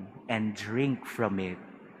you, and drink from it,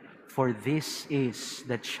 for this is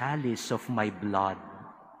the chalice of my blood,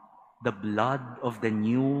 the blood of the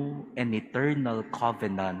new and eternal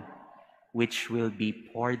covenant, which will be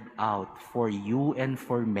poured out for you and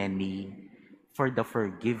for many for the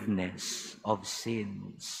forgiveness of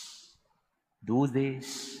sins. Do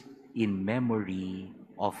this in memory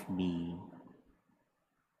of me."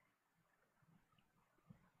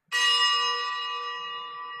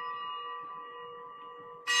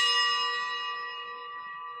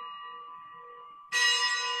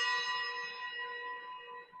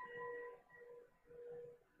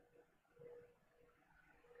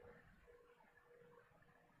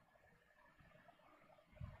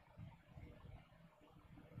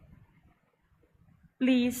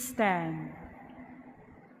 Please stand.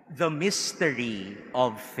 The mystery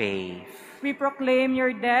of faith. We proclaim your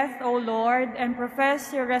death, O Lord, and profess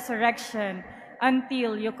your resurrection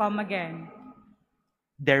until you come again.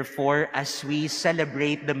 Therefore, as we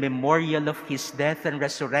celebrate the memorial of his death and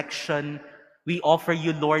resurrection, we offer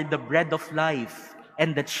you, Lord, the bread of life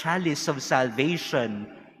and the chalice of salvation,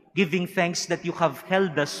 giving thanks that you have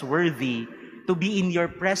held us worthy to be in your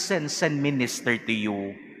presence and minister to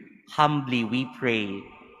you. Humbly we pray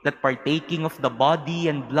that partaking of the body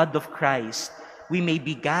and blood of Christ, we may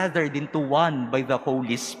be gathered into one by the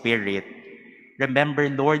Holy Spirit. Remember,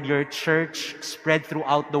 Lord, your church spread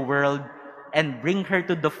throughout the world and bring her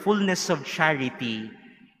to the fullness of charity,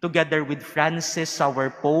 together with Francis, our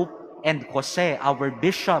Pope, and Jose, our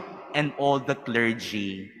Bishop, and all the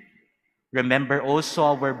clergy. Remember also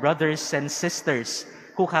our brothers and sisters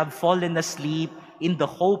who have fallen asleep in the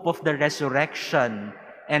hope of the resurrection,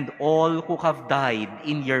 and all who have died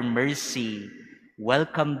in your mercy.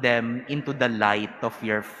 Welcome them into the light of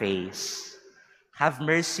your face. Have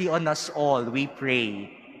mercy on us all, we pray,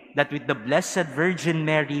 that with the Blessed Virgin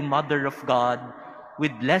Mary, Mother of God,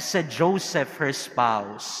 with blessed Joseph, her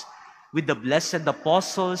spouse, with the blessed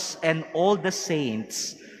apostles and all the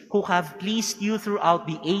saints who have pleased you throughout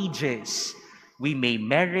the ages, we may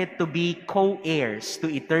merit to be co-heirs to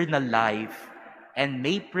eternal life, and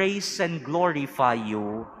may praise and glorify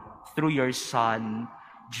you through your Son,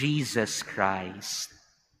 Jesus Christ.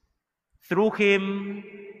 Through him,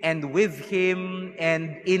 and with him,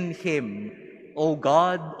 and in him, O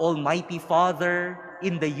God, Almighty Father,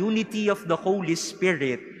 in the unity of the Holy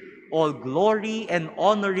Spirit, all glory and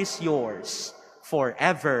honor is yours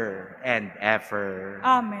forever and ever.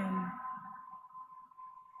 Amen.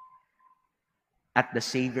 At the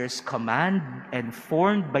Savior's command and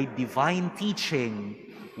formed by divine teaching,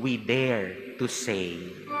 we dare to say,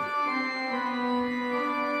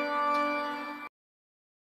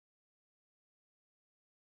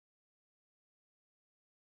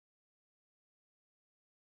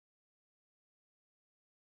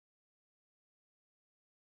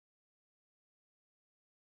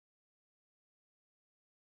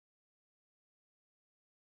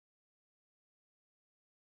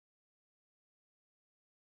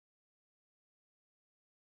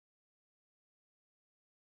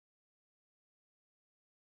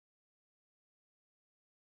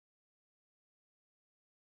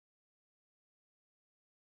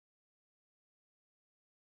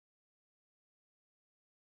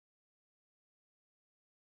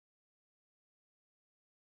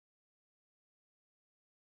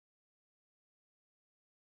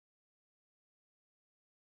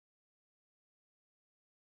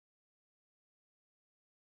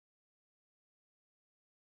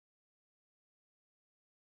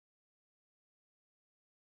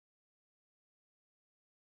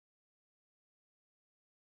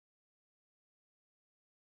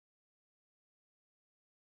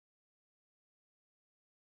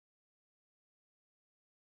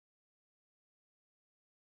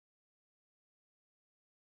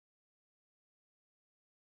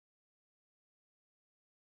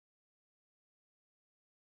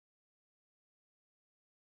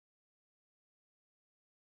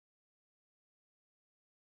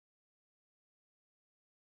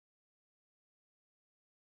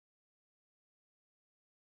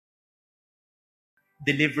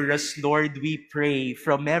 Deliver us, Lord, we pray,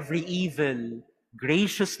 from every evil.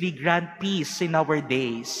 Graciously grant peace in our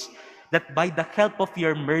days, that by the help of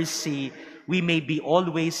your mercy, we may be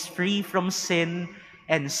always free from sin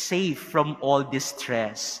and safe from all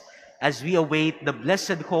distress, as we await the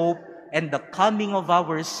blessed hope and the coming of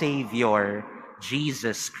our Savior,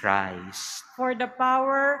 Jesus Christ. For the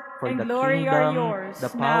power For and the glory are kingdom, yours,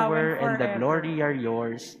 the now power, and and the forever. glory are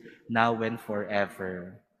yours, now and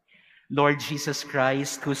forever. Lord Jesus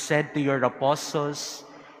Christ, who said to your apostles,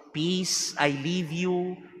 "Peace I leave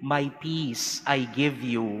you, my peace I give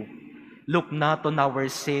you," look not on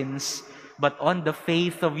our sins, but on the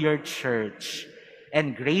faith of your church,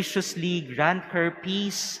 and graciously grant her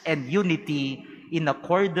peace and unity in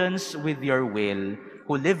accordance with your will,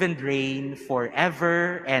 who live and reign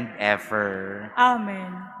forever and ever.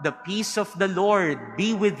 Amen. The peace of the Lord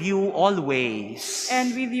be with you always.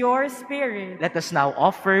 And with your spirit. Let us now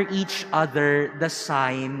offer each other the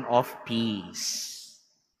sign of peace.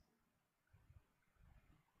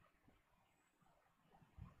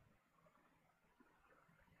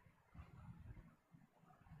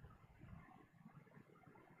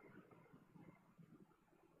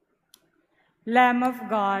 Lamb of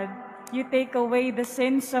God, you take away the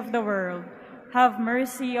sins of the world. Have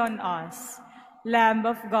mercy on us. Lamb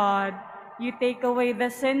of God, you take away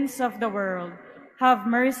the sins of the world. Have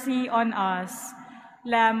mercy on us.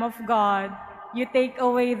 Lamb of God, you take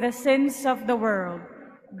away the sins of the world.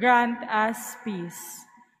 Grant us peace.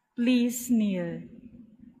 Please kneel.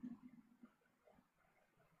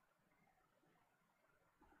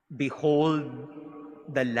 Behold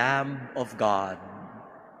the Lamb of God.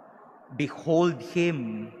 Behold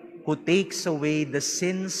him who takes away the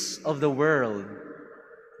sins of the world.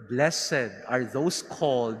 Blessed are those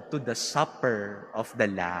called to the supper of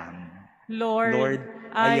the Lamb. Lord,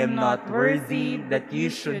 I I am am not not worthy worthy that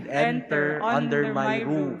you should enter under my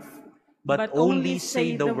roof, but but only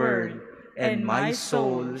say the word, and my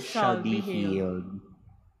soul shall shall be be healed. healed.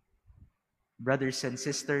 Brothers and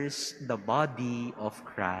sisters, the body of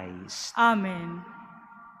Christ. Amen.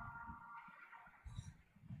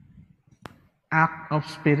 Act of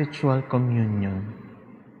spiritual communion.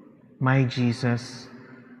 My Jesus,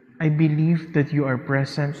 I believe that you are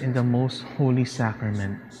present in the most holy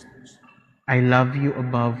sacrament. I love you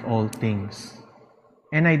above all things,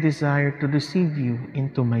 and I desire to receive you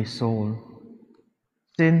into my soul.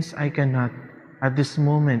 Since I cannot at this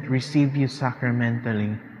moment receive you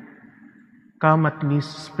sacramentally, come at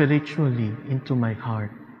least spiritually into my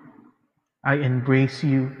heart. I embrace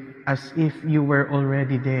you as if you were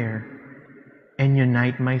already there, and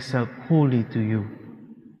unite myself wholly to you.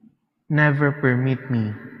 Never permit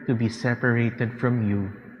me to be separated from you.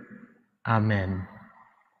 Amen.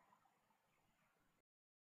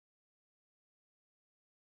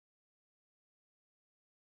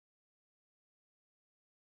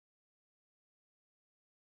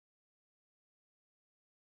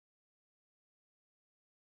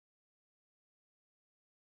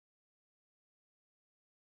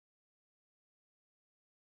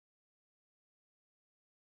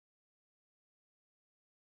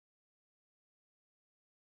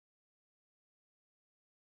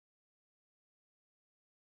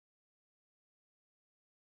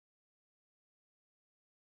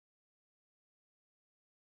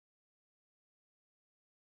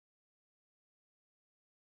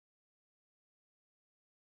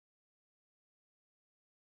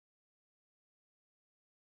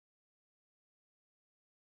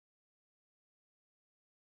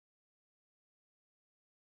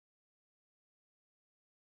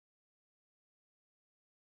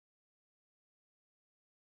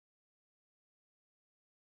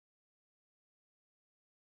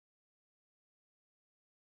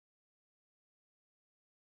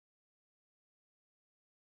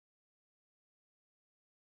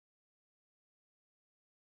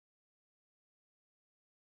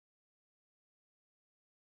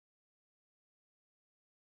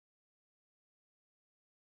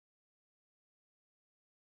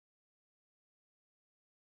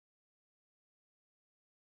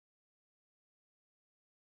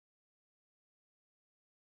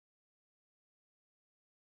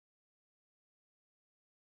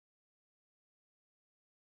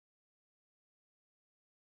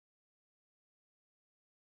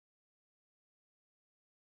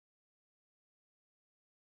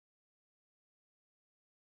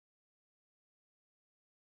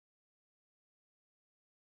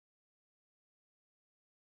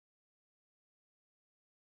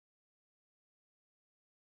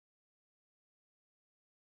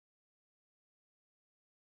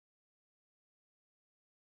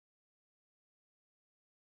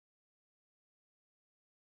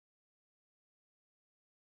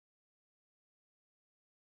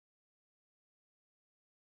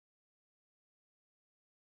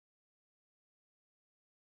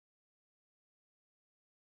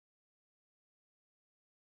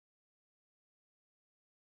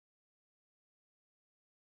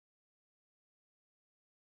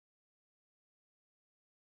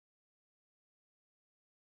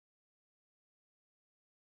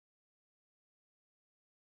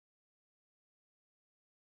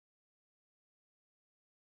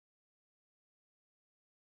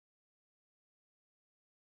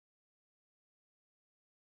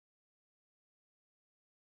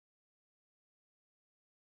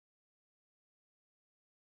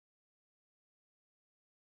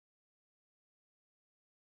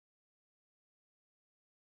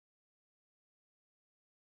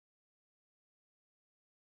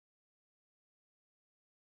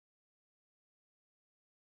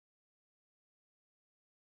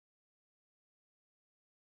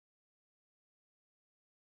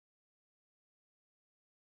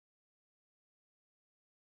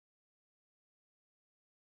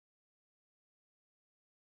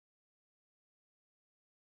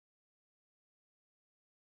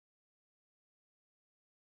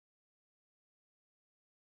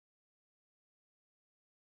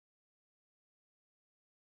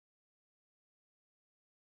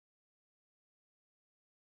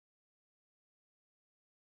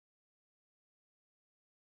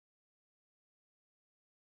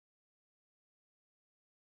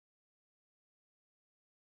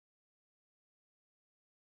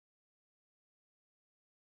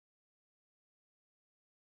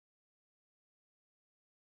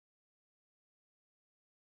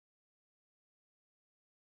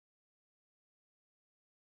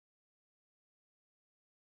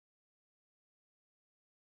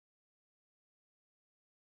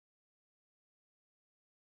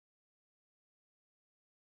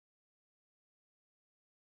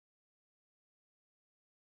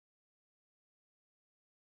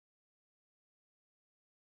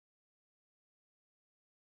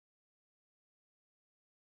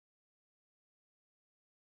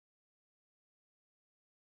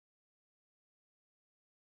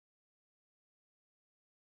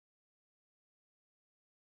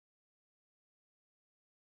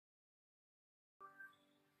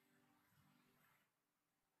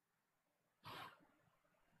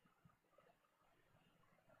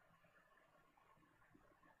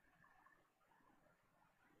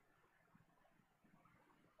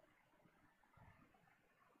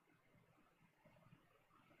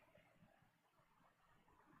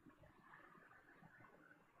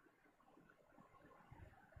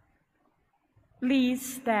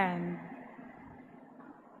 Please stand.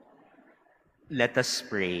 Let us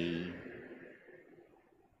pray.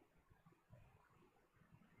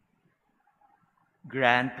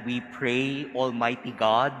 Grant, we pray, Almighty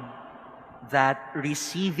God, that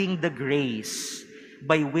receiving the grace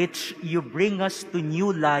by which you bring us to new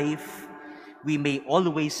life, we may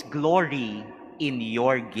always glory in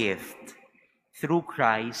your gift. Through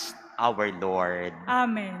Christ our Lord.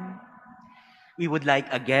 Amen. We would like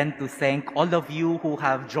again to thank all of you who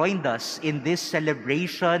have joined us in this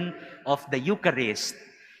celebration of the Eucharist.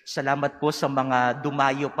 Salamat po sa mga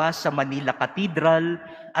dumayo pa sa Manila Cathedral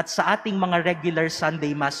at sa ating mga regular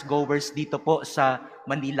Sunday Mass goers dito po sa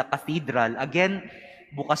Manila Cathedral. Again,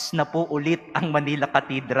 bukas na po ulit ang Manila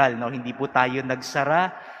Cathedral. No? Hindi po tayo nagsara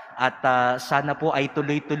at sana po ay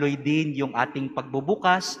tuloy-tuloy din yung ating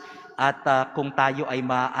pagbubukas at kung tayo ay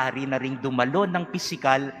maaari na ring dumalo ng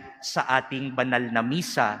pisikal sa ating banal na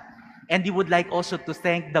misa. And we would like also to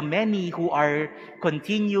thank the many who are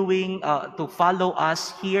continuing to follow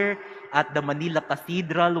us here at the Manila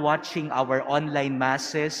Cathedral, watching our online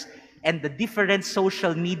masses, and the different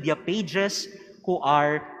social media pages who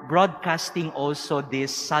are broadcasting also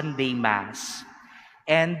this Sunday Mass.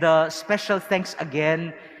 And special thanks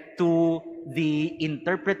again to the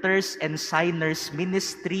Interpreters and Signers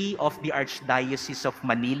Ministry of the Archdiocese of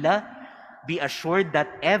Manila. Be assured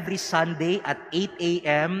that every Sunday at 8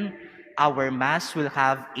 a.m., our Mass will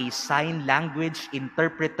have a sign language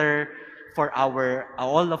interpreter for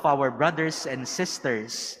all of our brothers and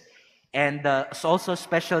sisters. And also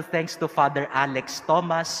special thanks to Father Alex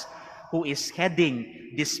Thomas, who is heading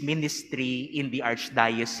this ministry in the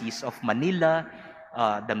Archdiocese of Manila,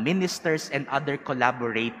 the ministers and other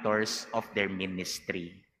collaborators of their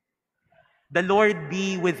ministry. The Lord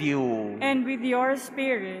be with you. And with your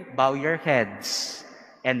spirit. Bow your heads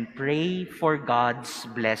and pray for God's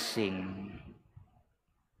blessing.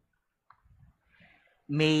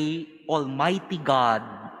 May Almighty God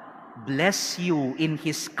bless you in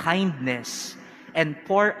His kindness and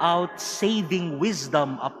pour out saving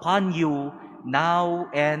wisdom upon you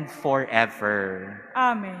now and forever.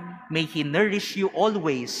 Amen. May He nourish you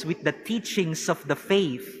always with the teachings of the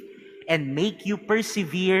faith and make you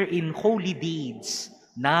persevere in holy deeds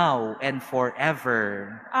now and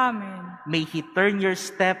forever. Amen. May He turn your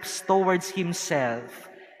steps towards Himself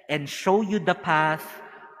and show you the path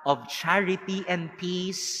of charity and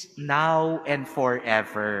peace now and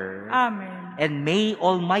forever. Amen. And may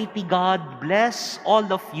Almighty God bless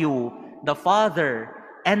all of you, the Father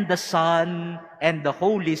and the Son and the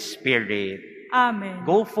Holy Spirit. Amen.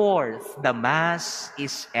 Go forth, the Mass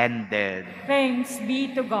is ended. Thanks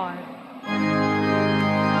be to God.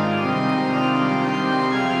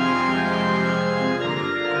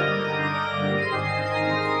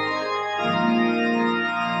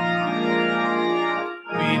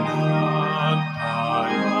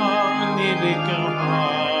 Pinagpayang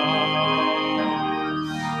nilikhahan,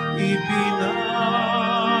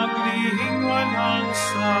 ipinaglihing walang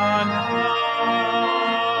salat,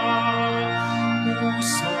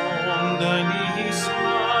 pusong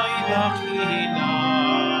danisay dakila.